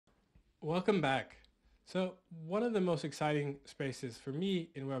Welcome back. So, one of the most exciting spaces for me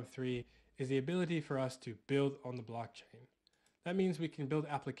in Web3 is the ability for us to build on the blockchain. That means we can build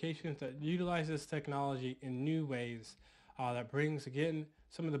applications that utilize this technology in new ways that brings, again,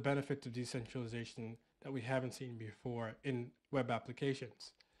 some of the benefits of decentralization that we haven't seen before in web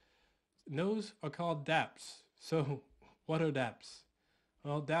applications. Those are called DAPPs. So, what are DAPPs?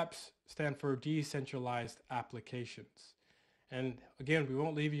 Well, DAPPs stand for Decentralized Applications. And again, we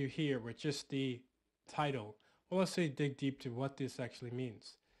won't leave you here with just the title. Well, let's say dig deep to what this actually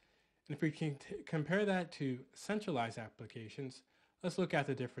means. And if we can compare that to centralized applications, let's look at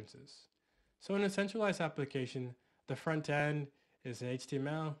the differences. So in a centralized application, the front end is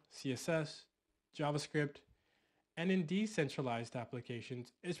HTML, CSS, JavaScript, and in decentralized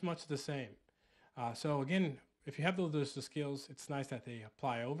applications, it's much the same. So again, if you have those skills, it's nice that they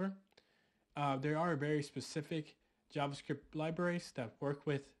apply over. There are very specific JavaScript libraries that work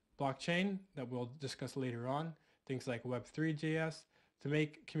with blockchain that we'll discuss later on, things like Web3.js, to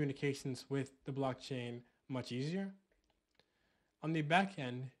make communications with the blockchain much easier. On the back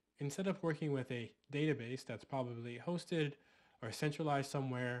end, instead of working with a database that's probably hosted or centralized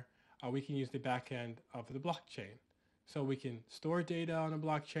somewhere, we can use the back end of the blockchain. So we can store data on a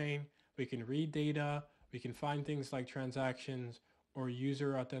blockchain, we can read data, we can find things like transactions or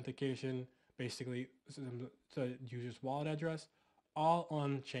user authentication, basically the user's wallet address, all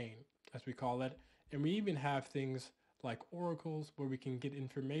on chain, as we call it. And we even have things like oracles where we can get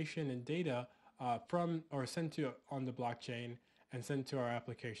information and data from or sent to on the blockchain and sent to our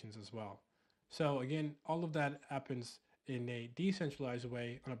applications as well. So again, all of that happens in a decentralized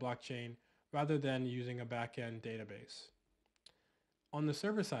way on a blockchain rather than using a backend database. On the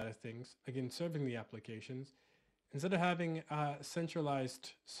server side of things, again, serving the applications, instead of having a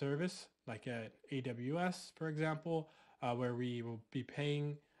centralized service like at AWS, for example, where we will be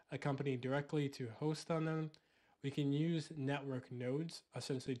paying a company directly to host on them, we can use network nodes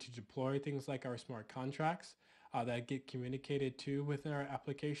essentially to deploy things like our smart contracts that get communicated to within our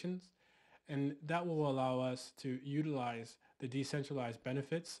applications. And that will allow us to utilize the decentralized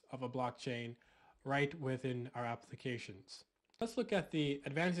benefits of a blockchain right within our applications. Let's look at the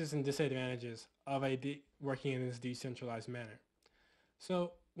advantages and disadvantages of working in this decentralized manner.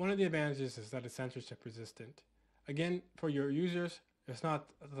 So one of the advantages is that it's censorship resistant. Again, for your users, it's not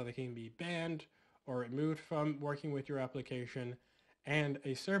that they can be banned or removed from working with your application, and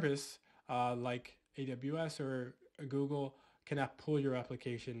a service like AWS or Google cannot pull your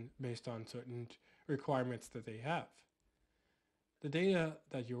application based on certain requirements that they have. The data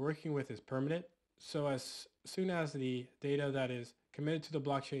that you're working with is permanent, so as soon as the data that is committed to the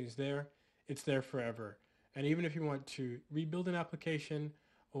blockchain is there, it's there forever. And even if you want to rebuild an application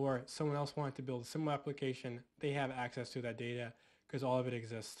or someone else wanted to build a similar application, they have access to that data because all of it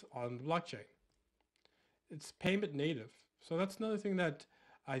exists on the blockchain. It's payment native. So that's another thing that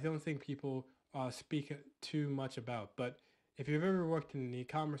I don't think people speak too much about. But if you've ever worked in an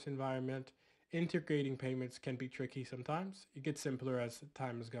e-commerce environment, integrating payments can be tricky sometimes. It gets simpler as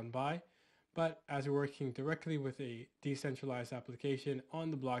time has gone by. But as we're working directly with a decentralized application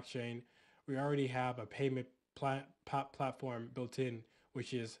on the blockchain, we already have a payment platform built in,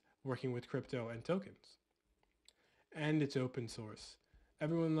 which is working with crypto and tokens. And it's open source.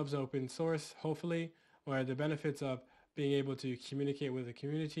 Everyone loves open source, hopefully, where the benefits of being able to communicate with the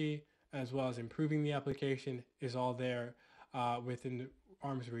community as well as improving the application is all there within the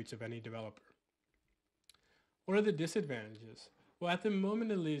arm's reach of any developer. What are the disadvantages? Well, at the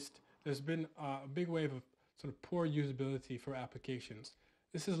moment at least, there's been a big wave of sort of poor usability for applications.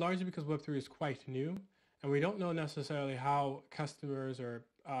 This is largely because Web3 is quite new, and we don't know necessarily how customers or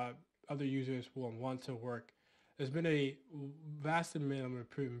other users will want to work. There's been a vast amount of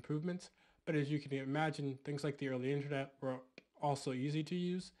improvements, but as you can imagine, things like the early internet were also easy to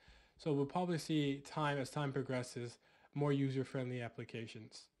use. So we'll probably see as time progresses, more user-friendly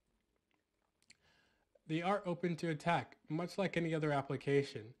applications. They are open to attack, much like any other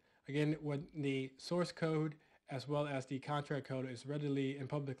application. Again, when the source code as well as the contract code is readily and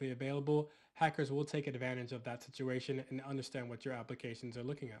publicly available, hackers will take advantage of that situation and understand what your applications are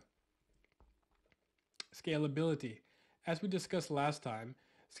looking at. Scalability. As we discussed last time,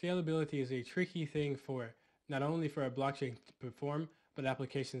 scalability is a tricky thing for not only for a blockchain to perform, but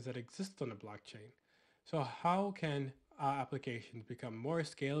applications that exist on a blockchain. So how can applications become more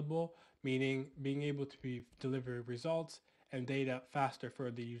scalable, meaning being able to deliver results and data faster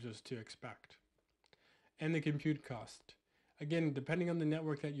for the users to expect? And the compute cost. Again, depending on the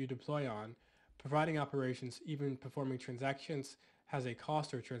network that you deploy on, providing operations, even performing transactions, has a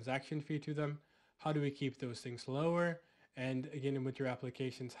cost or transaction fee to them. How do we keep those things lower And again, with your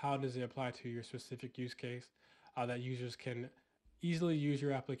applications, how does it apply to your specific use case that users can easily use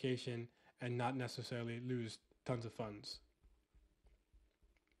your application and not necessarily lose tons of funds.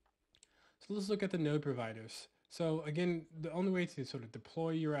 So let's look at the node providers. So again, the only way to sort of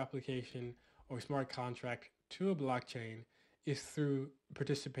deploy your application or smart contract to a blockchain is through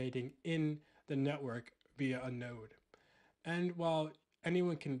participating in the network via a node. And while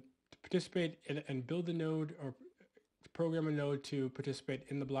anyone can participate in and build a node or program a node to participate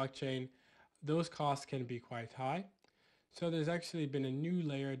in the blockchain, those costs can be quite high. So there's actually been a new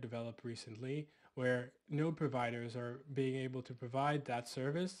layer developed recently where node providers are being able to provide that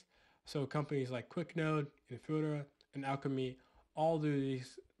service. So companies like QuickNode, Infura, and Alchemy all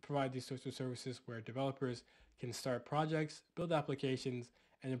provide these sorts of services where developers can start projects, build applications,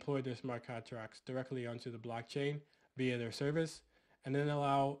 and deploy their smart contracts directly onto the blockchain via their service, and then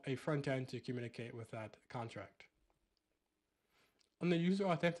allow a front end to communicate with that contract. On the user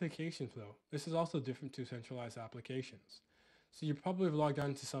authentication flow, this is also different to centralized applications. So you probably have logged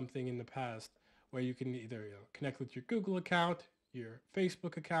on to something in the past where you can either connect with your Google account, your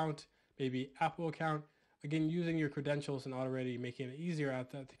Facebook account, maybe Apple account, again using your credentials and already making an easier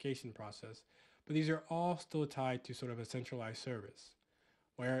authentication process. But these are all still tied to sort of a centralized service,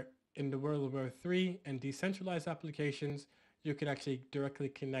 where in the world of Web3 and decentralized applications, you can actually directly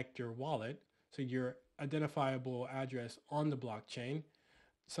connect your wallet, so your identifiable address on the blockchain,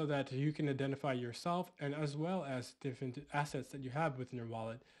 so that you can identify yourself and as well as different assets that you have within your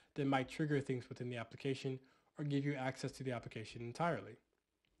wallet that might trigger things within the application or give you access to the application entirely.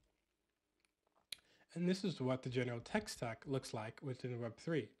 And this is what the general tech stack looks like within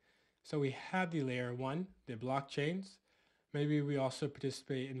Web3. So we have the layer 1, the blockchains. Maybe we also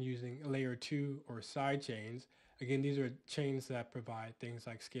participate in using layer 2 or side chains. Again, these are chains that provide things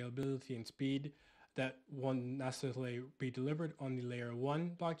like scalability and speed that won't necessarily be delivered on the layer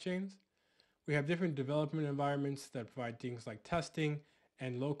 1 blockchains. We have different development environments that provide things like testing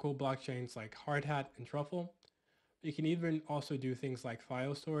and local blockchains like Hardhat and Truffle. You can even also do things like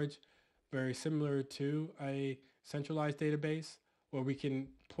file storage, very similar to a centralized database, where we can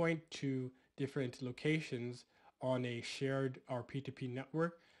point to different locations on a shared or P2P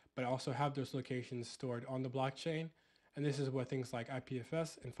network, but also have those locations stored on the blockchain. And this is what things like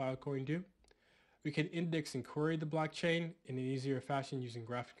IPFS and Filecoin do. We can index and query the blockchain in an easier fashion using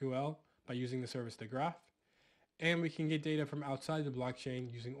GraphQL by using the service The Graph. And we can get data from outside the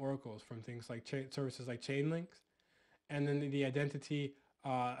blockchain using oracles from things like services like Chainlinks. And then the identity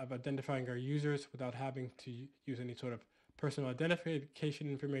of identifying our users without having to use any sort of personal identification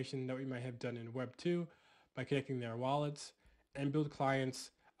information that we might have done in Web 2 by connecting their wallets, and build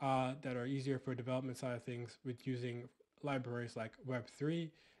clients that are easier for development side of things with using libraries like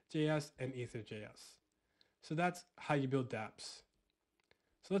Web3.js and Ether.js. So that's how you build dApps.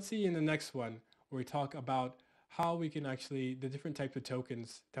 So let's see in the next one where we talk about how we can actually, the different types of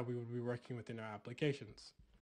tokens that we would be working with in our applications.